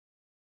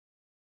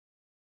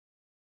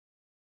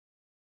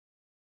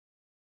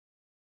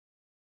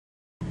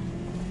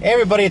Hey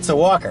everybody, it's a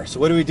Walker. So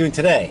what are we doing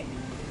today?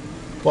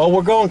 Well,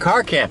 we're going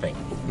car camping.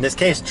 In this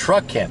case,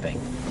 truck camping.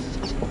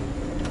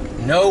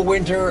 No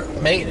winter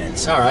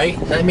maintenance. All right,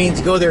 that means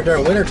go there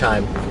during winter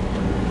time.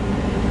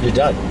 You're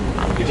done.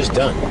 You're just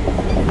done.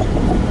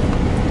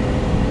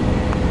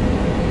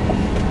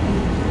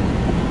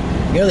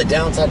 You know the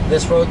downside to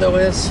this road though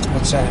is?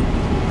 What's that?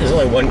 There's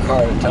only one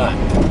car at a time.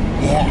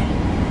 Yeah.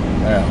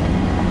 Yeah.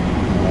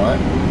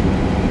 What?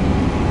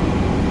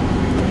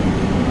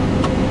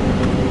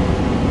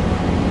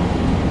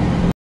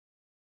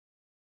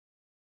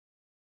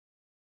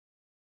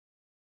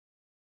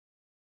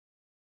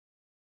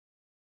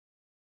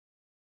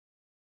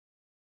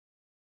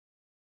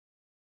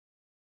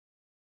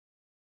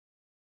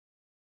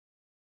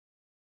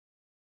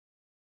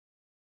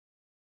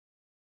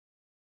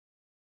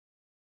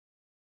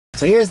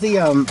 So here's the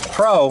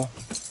pro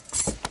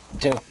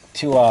to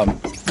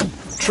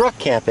truck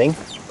camping.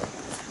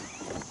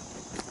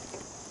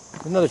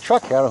 Another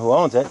truck here, I don't know who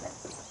owns it.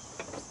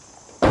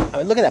 I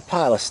mean, look at that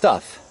pile of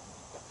stuff.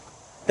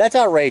 That's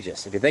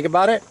outrageous if you think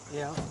about it.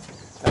 Yeah.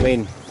 I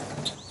mean,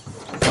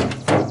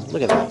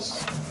 look at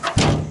this.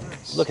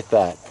 Look at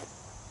that.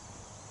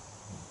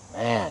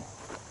 Man.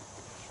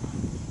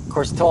 Of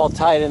course, it's all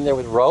tied in there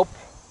with rope.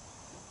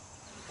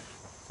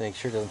 Make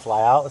sure it doesn't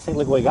fly out. Let's take a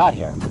look at what we got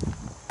here.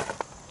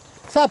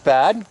 It's not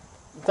bad.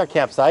 It's our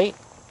campsite.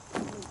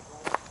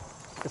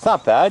 It's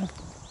not bad.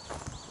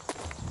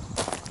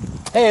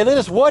 Hey, look at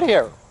this wood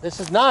here.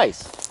 This is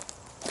nice.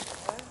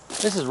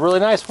 This is really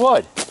nice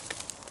wood.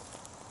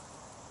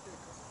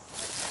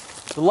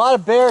 There's a lot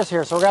of bears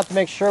here, so we're gonna have to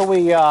make sure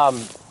we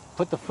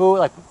put the food,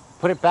 like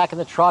put it back in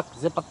the truck,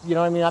 zip up, you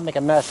know what I mean, not make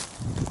a mess.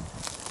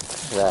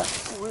 Look at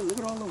that. Oh, look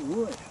at all the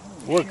wood.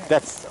 Look,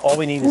 that's all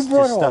we need is Who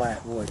brought just all stuff.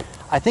 that wood?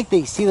 I think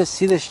they see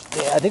this.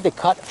 I think they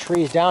cut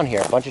trees down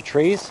here, a bunch of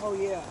trees. Oh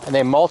yeah. And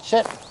they mulch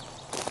it.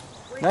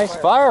 Nice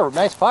fire pit.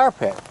 Nice fire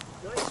pit.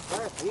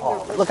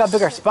 Oh, look how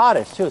big our spot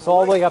is too. It's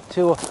all the way up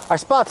to, our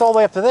spot's all the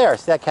way up to there.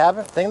 See that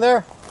cabin thing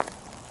there?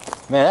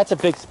 Man, that's a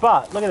big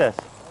spot. Look at this.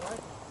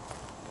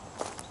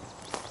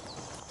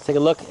 Let's take a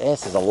look.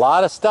 This is a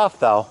lot of stuff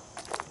though.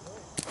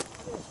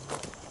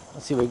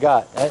 Let's see what we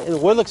got. The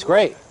wood looks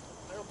great.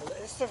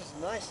 This stuff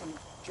is nice and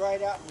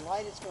dried out and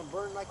light. It's gonna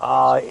burn like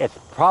It's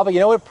probably, you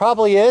know what it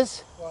probably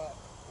is?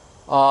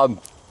 What?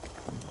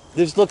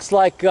 This looks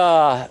like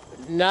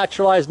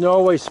naturalized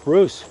Norway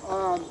spruce.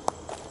 We're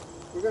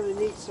gonna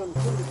need some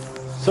food.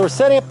 So we're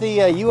setting up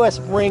the U.S.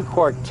 Marine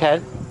Corps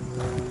tent.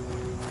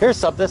 Here's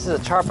something. This is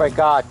a tarp I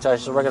got,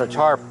 just a regular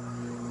tarp.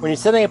 When you're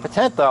setting up a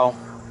tent though,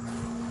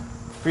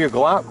 for your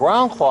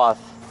ground cloth,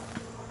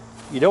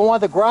 you don't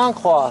want the ground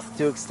cloth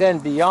to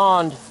extend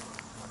beyond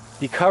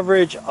the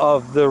coverage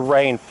of the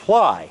rain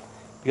fly.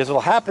 Because what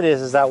will happen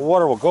is that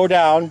water will go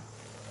down,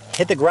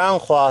 hit the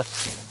ground cloth,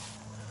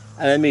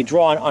 and then be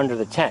drawn under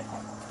the tent.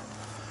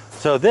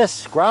 So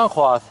this ground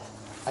cloth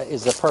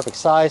is the perfect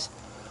size.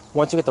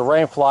 Once you get the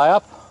rain fly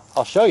up,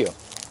 I'll show you.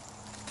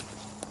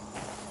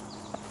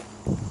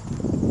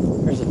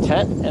 Here's a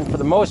tent, and for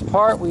the most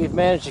part, we've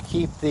managed to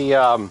keep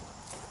the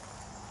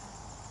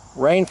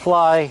rain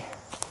fly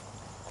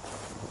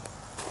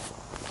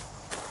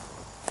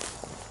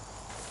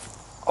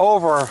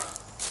over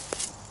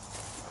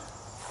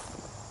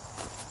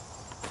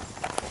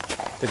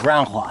the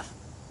ground cloth.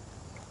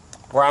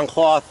 Ground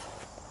cloth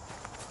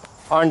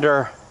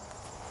under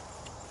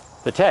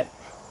the tent.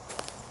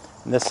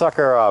 And this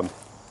sucker,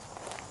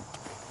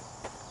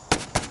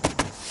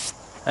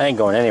 I ain't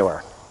going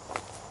anywhere.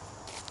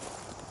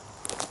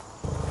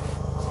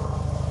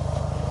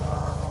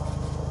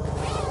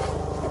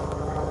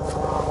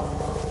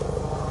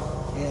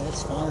 Yeah,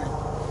 that's fine.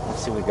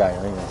 Let's see what we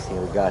got. Let's see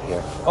what we got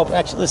here. Oh,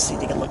 actually, let's see.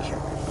 Take a look here.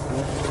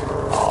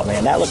 Oh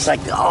man, that looks like.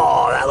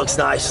 Oh, that looks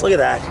nice. Look at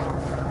that.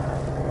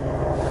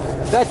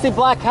 That's the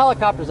black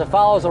helicopters that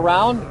follows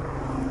around.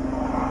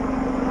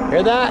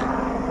 Hear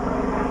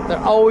that? They're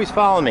always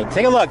following me.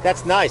 Take a look.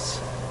 That's nice.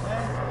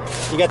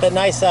 You got that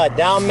nice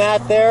down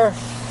mat there.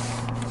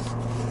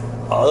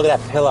 Oh, look at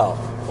that pillow.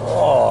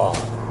 Oh,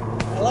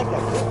 I like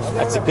that.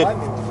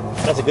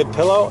 that's a good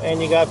pillow. And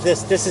you got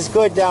this. This is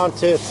good down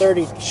to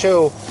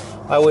 32.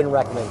 I wouldn't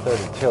recommend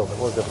 32, but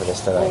we're good for this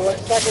today. Well,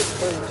 it's not good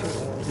for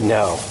 32.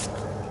 No.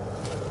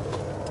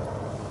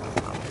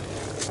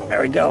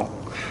 There we go.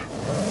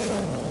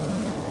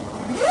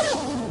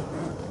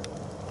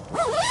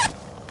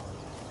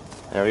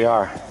 There we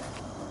are.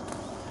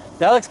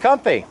 That looks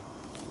comfy.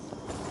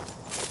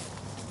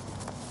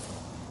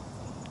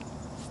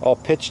 All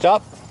pitched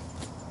up.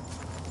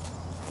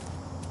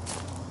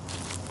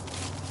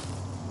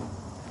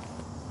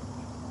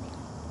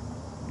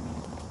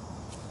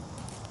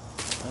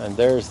 And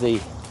there's the...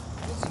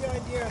 What's the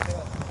idea of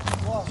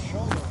the lost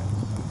shoulder?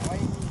 Why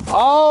do you need...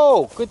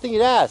 Oh, good thing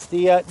you'd asked.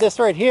 The this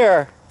right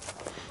here,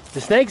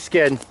 the snake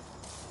skin,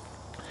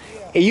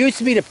 it used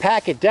to be to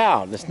pack it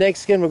down. The snake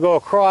skin would go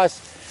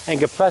across and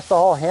compress the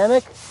whole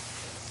hammock.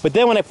 But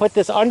then when I put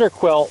this under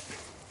quilt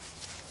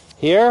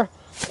here,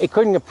 it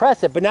couldn't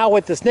compress it. But now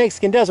what the snake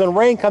skin does, when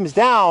rain comes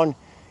down,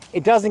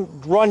 it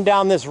doesn't run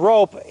down this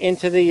rope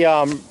into the,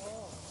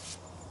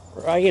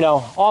 you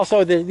know,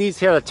 also these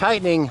here are the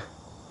tightening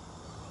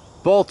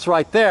bolts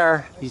right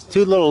there. These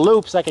two little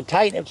loops, I can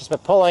tighten it just by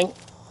pulling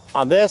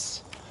on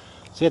this.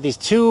 So you have these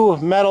two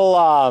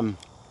metal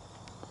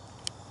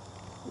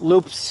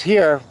loops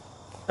here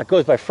that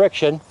goes by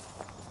friction.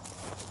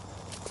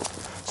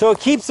 So it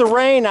keeps the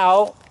rain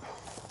out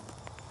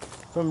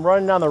from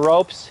running down the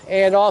ropes,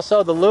 and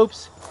also the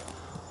loops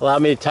allow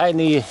me to tighten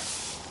the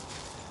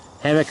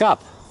hammock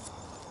up.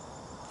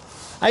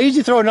 I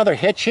usually throw another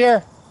hitch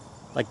here,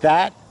 like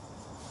that,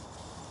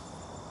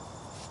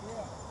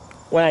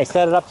 when I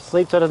set it up to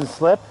sleep so it doesn't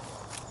slip.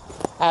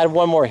 Add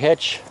one more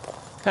hitch,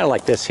 kind of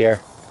like this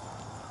here.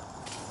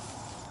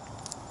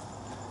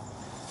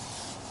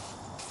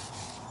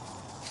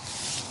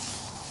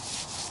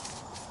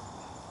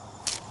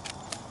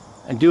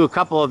 And do a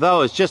couple of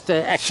those, just to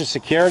extra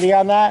security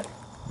on that.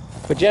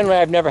 But generally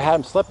I've never had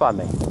them slip on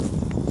me.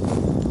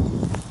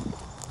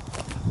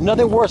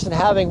 Nothing worse than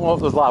having, well,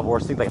 there's a lot of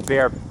worse things like a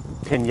bare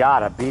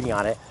pinata beating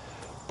on it,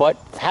 but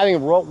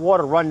having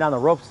water run down the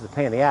ropes is a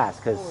pain in the ass,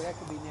 because that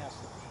could be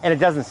nasty. And it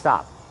doesn't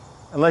stop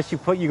unless you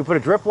can put a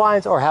drip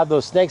lines or have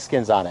those snake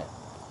skins on it.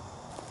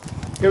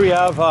 Here we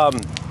have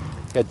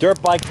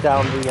dirt bikes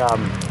down the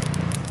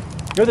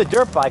you know, the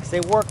dirt bikes,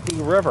 they work the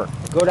river.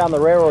 They go down the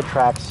railroad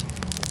tracks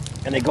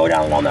and they go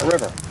down along that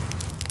river.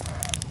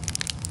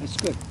 That's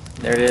good.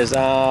 There it is,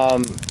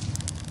 El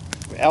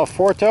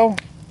Forto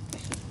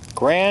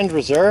Grand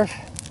Reserve.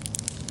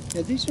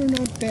 Yeah, these are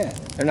not bad.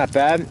 They're not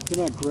bad.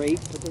 They're not great,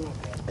 but they're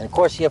not bad. And of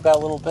course you've got a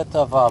little bit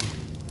of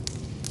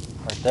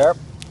right there.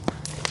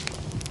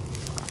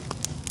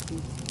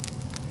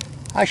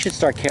 I should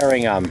start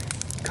carrying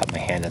cut my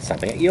hand on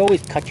something. You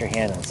always cut your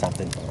hand on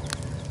something.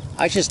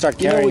 I should start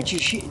carrying. You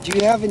know what do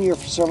you have in your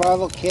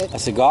survival kit? A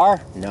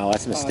cigar? No,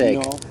 that's a mistake.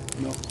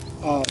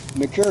 No.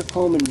 Mercure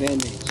Coleman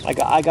Band-Aids. I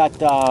got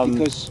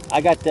Because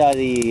I got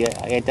the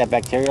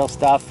antibacterial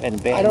stuff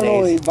and Band-Aids. I don't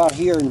know about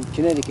here in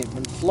Connecticut, but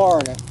in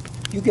Florida,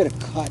 you get a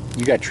cut.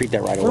 You got to treat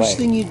that right away. First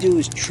thing you do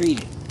is treat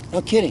it.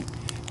 No kidding.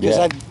 Because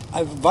Yeah.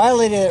 I've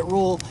violated that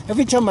rule.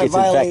 Every time I It's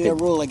violate infected.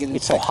 that rule, I get infected.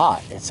 It's so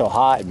hot. It's so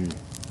hot, and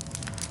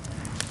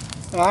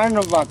I don't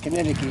know about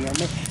Connecticut. I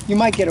mean, you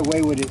might get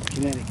away with it in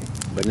Connecticut.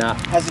 but not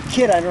As a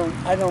kid, I don't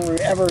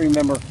ever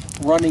remember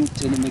running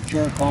to the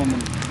Mercure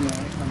Coleman. You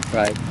know,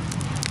 right.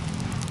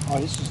 oh,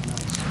 this is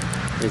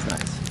nice. It is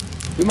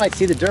nice. We might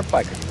see the dirt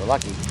bikers. We're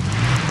lucky.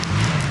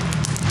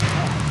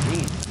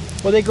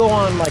 Well, they go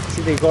on, like,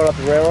 see, they go up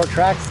the railroad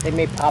tracks. They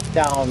may pop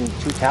down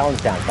 2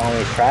 towns down, following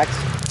these tracks.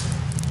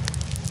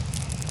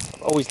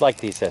 Always like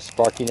these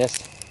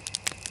sparkiness.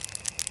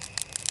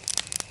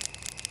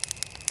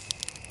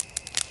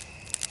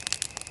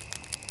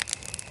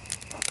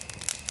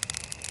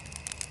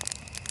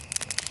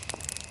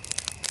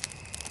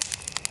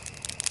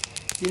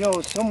 You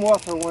know, some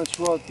author once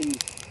wrote,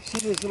 see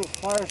these little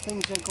fire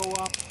things that go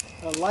up?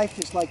 Life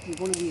is like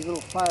one of these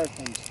little fire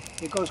things.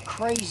 It goes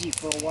crazy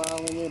for a while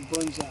and then it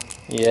burns out.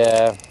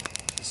 Yeah.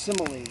 A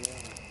simile.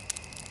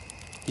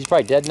 He's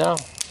probably dead now.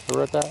 Who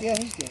wrote that? Yeah,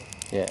 he's dead.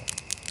 Yeah.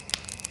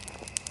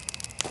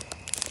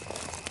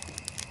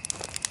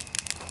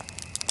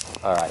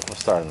 All right, we'll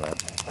start on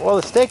that. Well,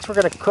 the steaks we're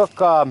going to cook,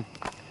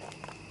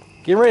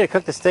 getting ready to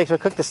cook the steaks. We'll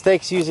cook the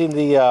steaks using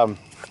the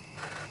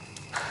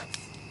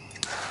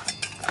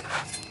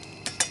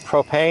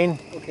propane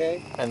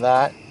Okay. and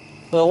that.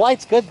 The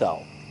light's good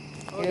though.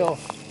 Oh,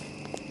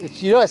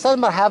 You know, it's something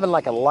about having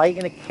like a light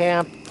in a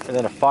camp and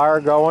then a fire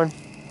going.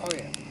 Oh,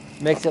 yeah.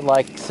 Makes it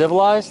like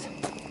civilized.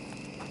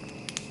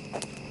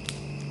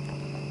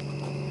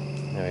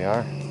 There we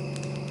are.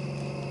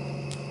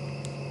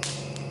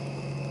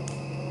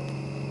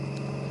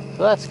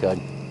 So that's good.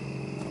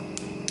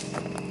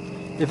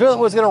 If it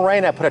was going to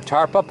rain, I'd put a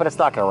tarp up, but it's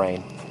not going to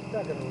rain. It's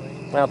not going to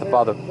rain. I don't have to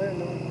bother.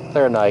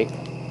 Clear night.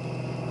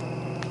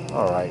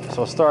 All right, so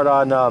we'll start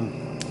on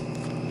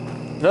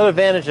another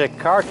advantage of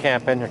car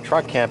camping or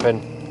truck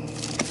camping.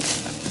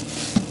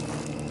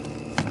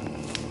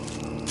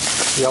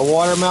 We got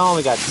watermelon,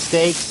 we got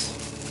steaks.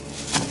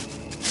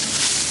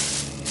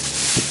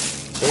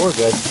 So we're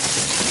good.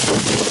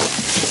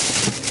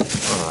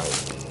 All right.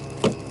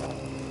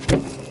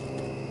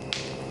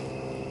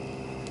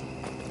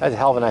 That's a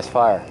hell of a nice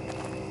fire.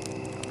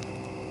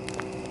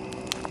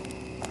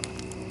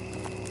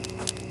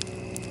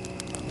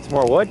 Some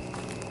more wood?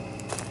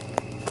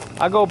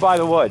 I'll go buy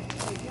the wood. Get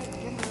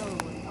another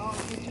one.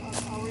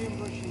 I'll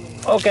reimburse you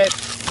later. Okay.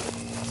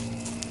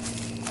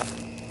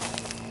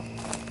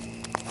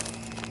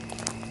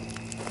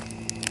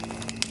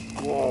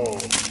 Whoa.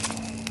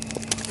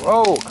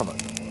 Whoa, come on.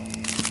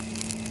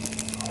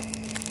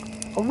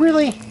 Oh,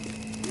 really?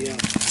 Yeah.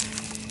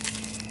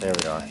 There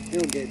we are.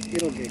 It'll get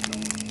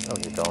going. Oh,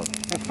 get going.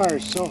 That fire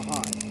is so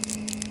hot.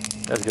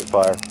 That's a good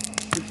fire.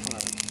 Good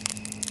fire.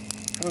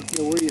 I don't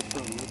care where you're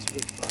from. That's a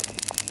good fire.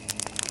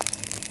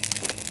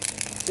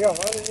 Yeah, how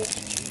hot is it?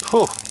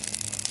 Whew.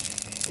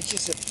 It's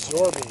just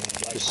absorbing.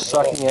 Like, Just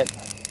sucking it.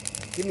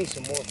 Give me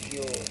some more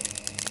fuel.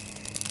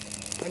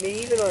 I mean,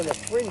 even on the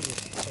fringes,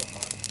 it's so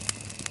hot.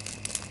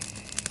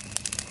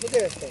 Look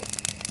at that thing.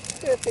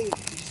 Look at that thing.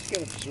 It's just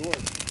gonna absorb.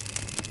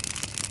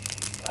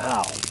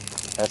 Wow,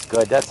 that's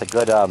good. That's a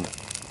good, It's a hot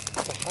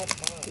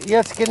bomb. yeah,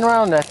 it's getting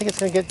around. I think it's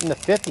gonna get in the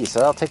 50s, so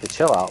that'll take the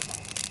chill out.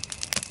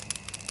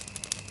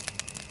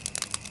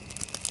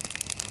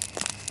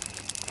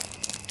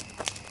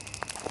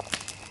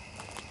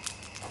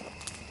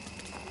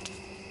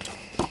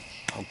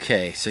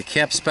 Okay, so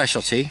Cap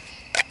Specialty.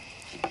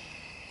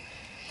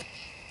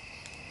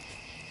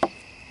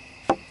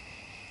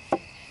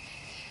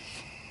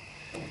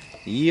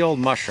 The ye old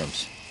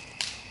mushrooms.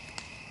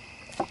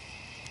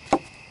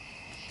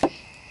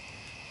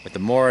 With the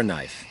Mora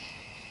knife.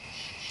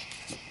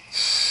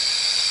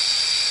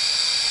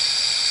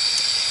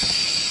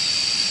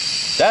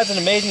 That's an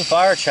amazing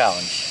fire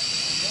challenge.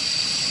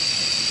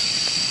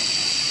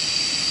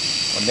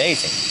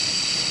 Amazing.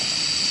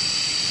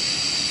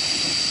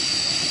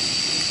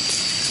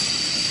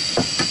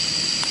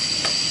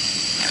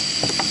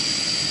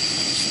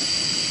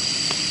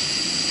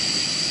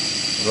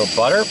 A little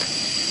butter.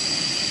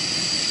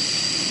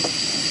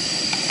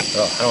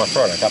 Oh, I don't want to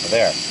throw it on top of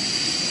there.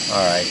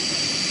 All right.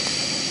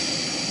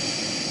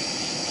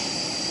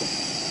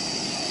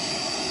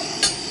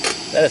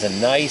 That is a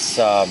nice,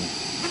 that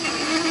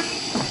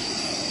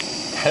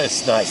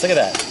is nice. Look at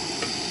that.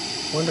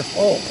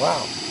 Wonderful. Oh,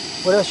 wow.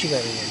 What else you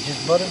got in there?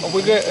 Just butter? Oh,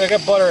 I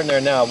got butter in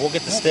there now. We'll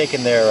get the steak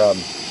in there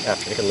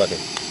after. Take a look at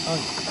it. Oh.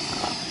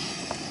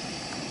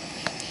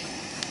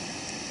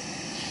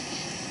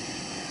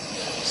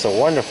 It's a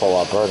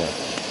wonderful burner.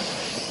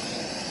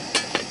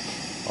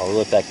 I'll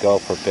let that go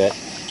for a bit.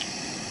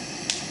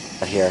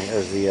 Here,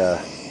 there's the...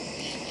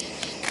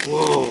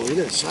 Whoa, look at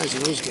the size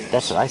of those guys.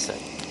 That's what I said.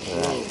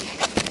 Whoa.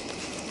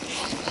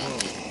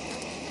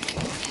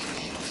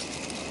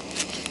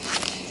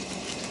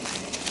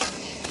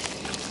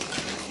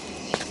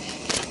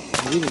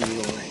 We didn't eat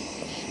all that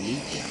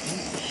meat.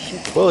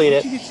 Shit. We'll eat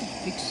it. Did you get some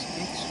big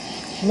steaks?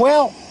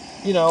 Well,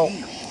 you know,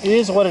 it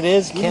is what it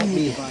is. We Can't didn't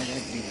be... need to buy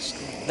that big a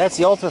steak. That's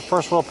the ultimate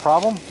first world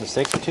problem. The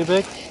steaks are too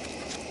big.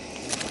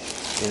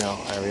 You know,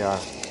 there we are.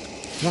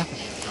 Yeah.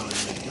 Probably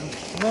not done.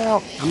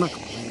 Well, I'm not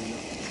complaining.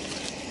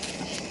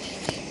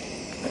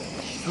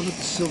 How about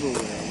the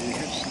silverware? We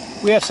have some.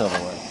 we have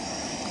silverware.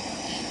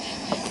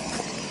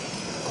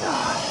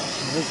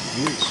 That's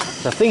beautiful.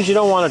 The things you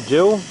don't want to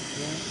do,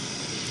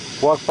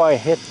 walk by,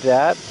 hit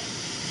that.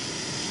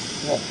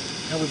 Well,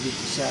 that would be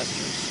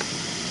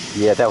disastrous.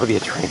 Yeah, that would be a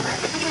train wreck.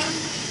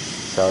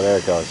 So there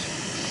it goes.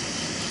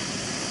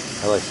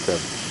 That looks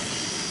good.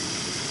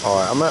 All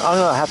right, I'm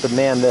gonna have to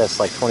man this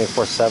like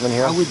 24/7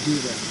 here. I would do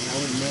that. I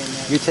would man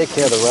that. You take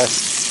care of the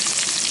rest.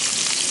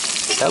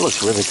 That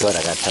looks really good,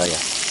 I gotta tell you.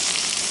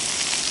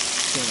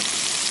 Good.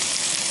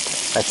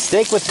 That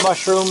steak with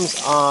mushrooms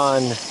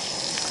on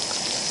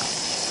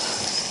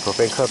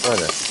propane cooked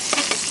burner.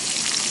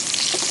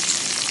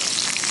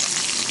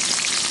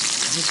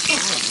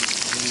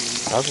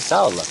 How's the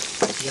salad look?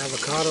 The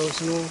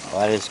avocados and all? Oh,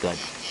 that is good.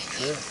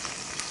 Sure.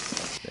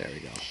 There we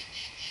go.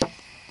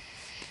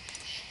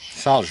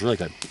 Salad is really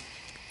good.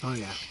 Oh,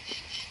 yeah.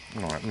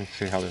 All right, let me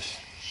see how this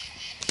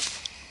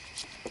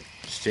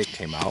steak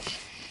came out.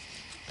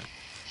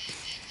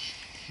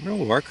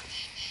 It'll work.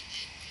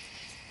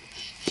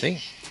 See?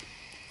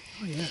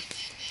 Oh, yeah.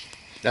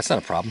 That's not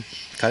a problem.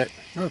 Cut it.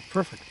 Oh,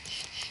 perfect.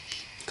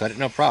 Cut it,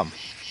 no problem.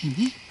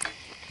 Mm-hmm.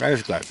 That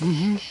is good.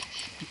 Mm-hmm.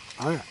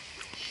 Oh, yeah.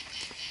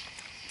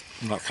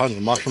 Got tons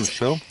of mushrooms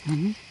too.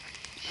 Mm-hmm.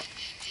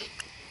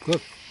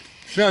 Good.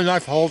 See how the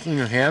knife holds in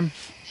your hand?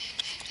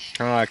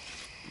 Kind of like,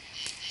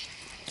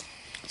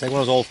 it's like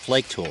one of those old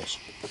flake tools.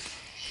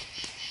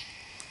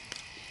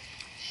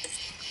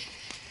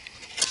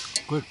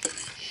 Good.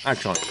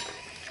 Excellent.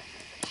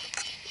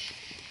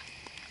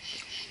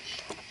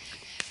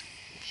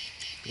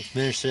 Let's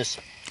finish this.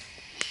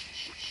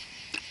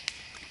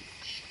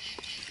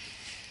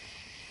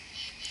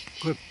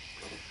 Good.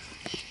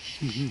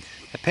 Mm-hmm.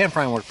 The pan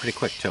frying worked pretty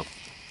quick too.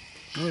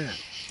 Oh, yeah.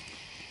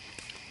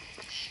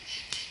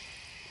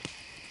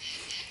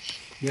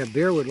 Yeah,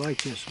 Bear would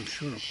like this, I'm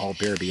sure. Oh,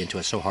 Bear would be into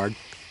it so hard.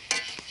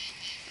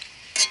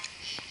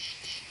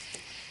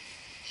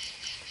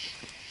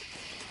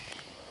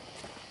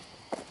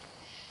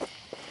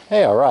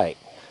 Hey, all right.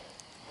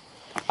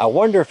 I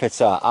wonder if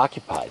it's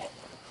occupied.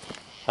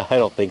 I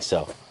don't think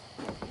so.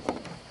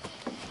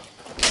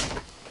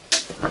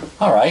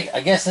 All right,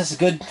 I guess this is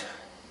good.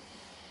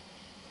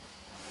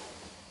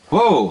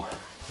 Whoa!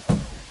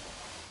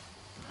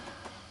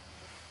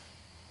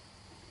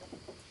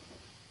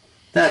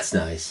 That's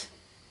nice.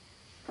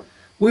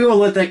 We won't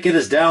let that get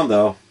us down,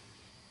 though.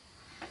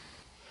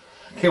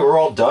 Okay, we're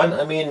all done.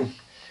 I mean,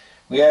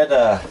 we had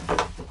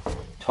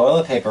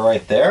toilet paper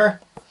right there.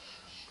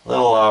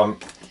 Little, all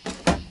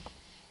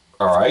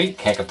right,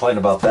 can't complain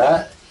about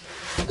that.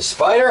 The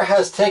spider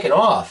has taken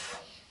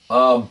off.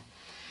 You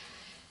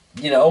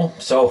know,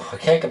 so I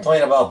can't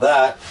complain about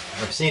that.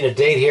 I've seen a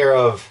date here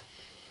of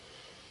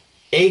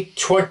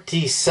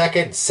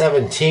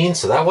 8/22/17,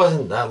 so that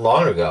wasn't that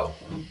long ago.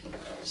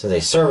 So they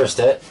serviced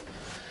it.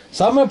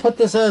 So I'm gonna put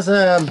this as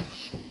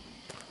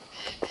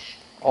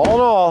all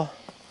in all,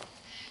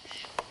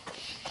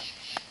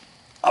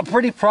 a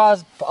pretty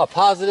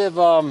positive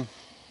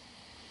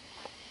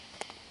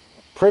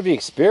privy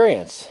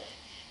experience.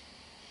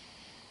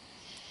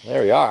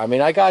 There we are. I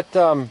mean, I got,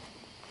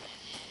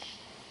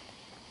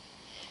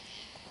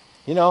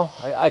 you know,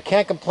 I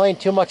can't complain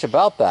too much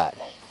about that.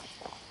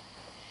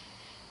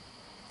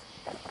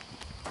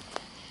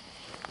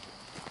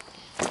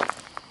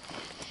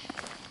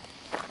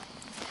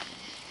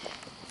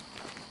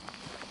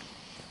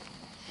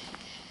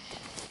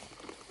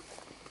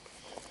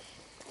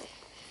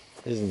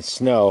 This isn't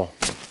snow,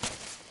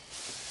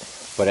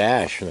 but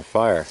ash from the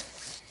fire.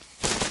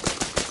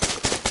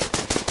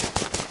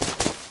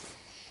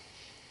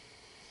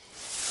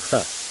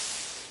 Huh.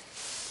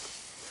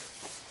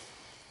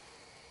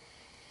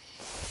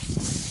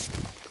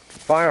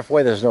 Far enough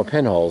away there's no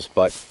pinholes,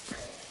 but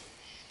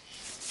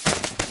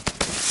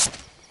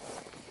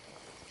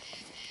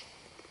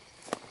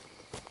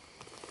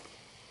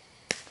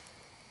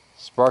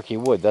sparky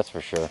wood, that's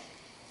for sure.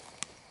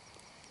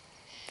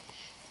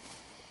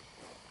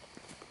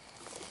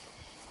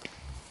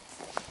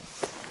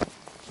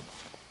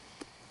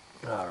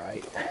 All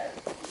right.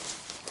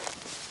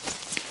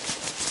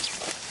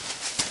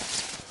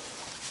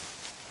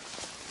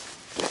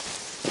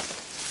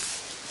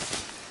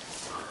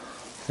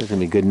 This is gonna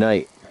be a good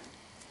night.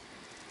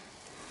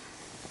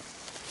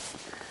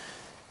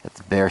 Got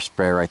the bear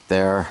spray right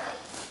there.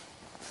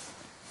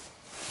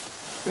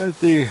 Got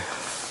the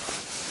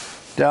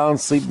down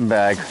sleeping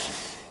bag.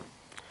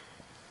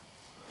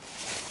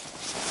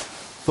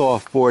 Thaw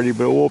 40,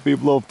 but it won't be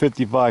below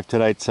 55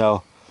 tonight,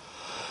 so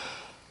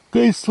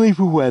good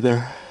sleeping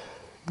weather.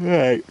 All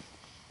right.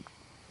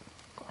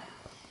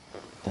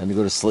 Time to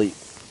go to sleep.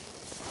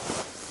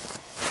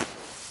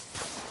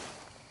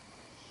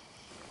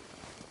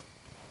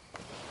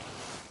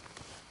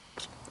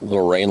 A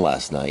little rain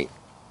last night.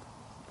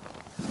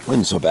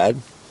 Wasn't so bad.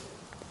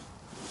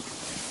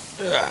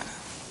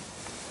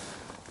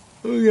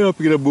 I'll get up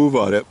and get a move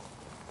on it.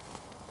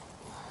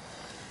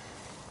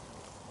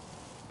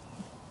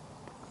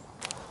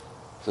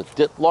 So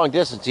long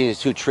distance, these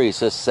two trees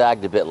just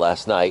sagged a bit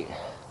last night.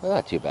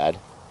 Not too bad.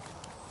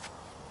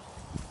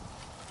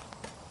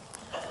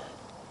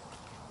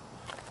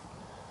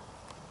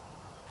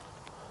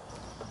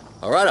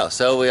 Alrighto,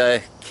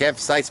 so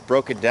campsite's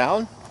broken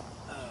down.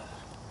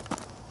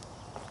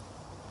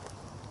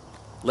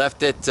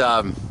 Left it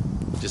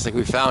just like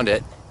we found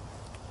it.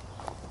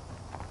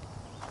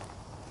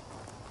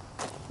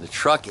 The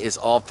truck is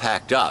all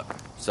packed up.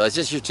 So it's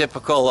just your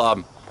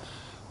typical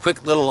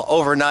quick little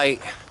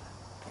overnight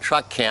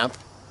truck camp.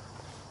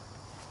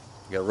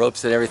 You got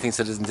ropes and everything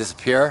so it doesn't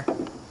disappear.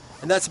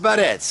 And that's about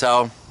it.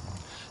 So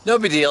no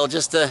big deal,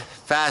 just a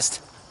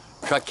fast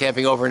truck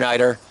camping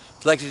overnighter.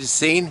 If you liked what you've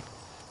seen,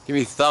 give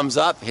me a thumbs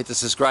up, hit the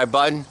subscribe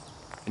button,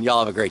 and y'all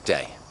have a great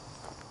day.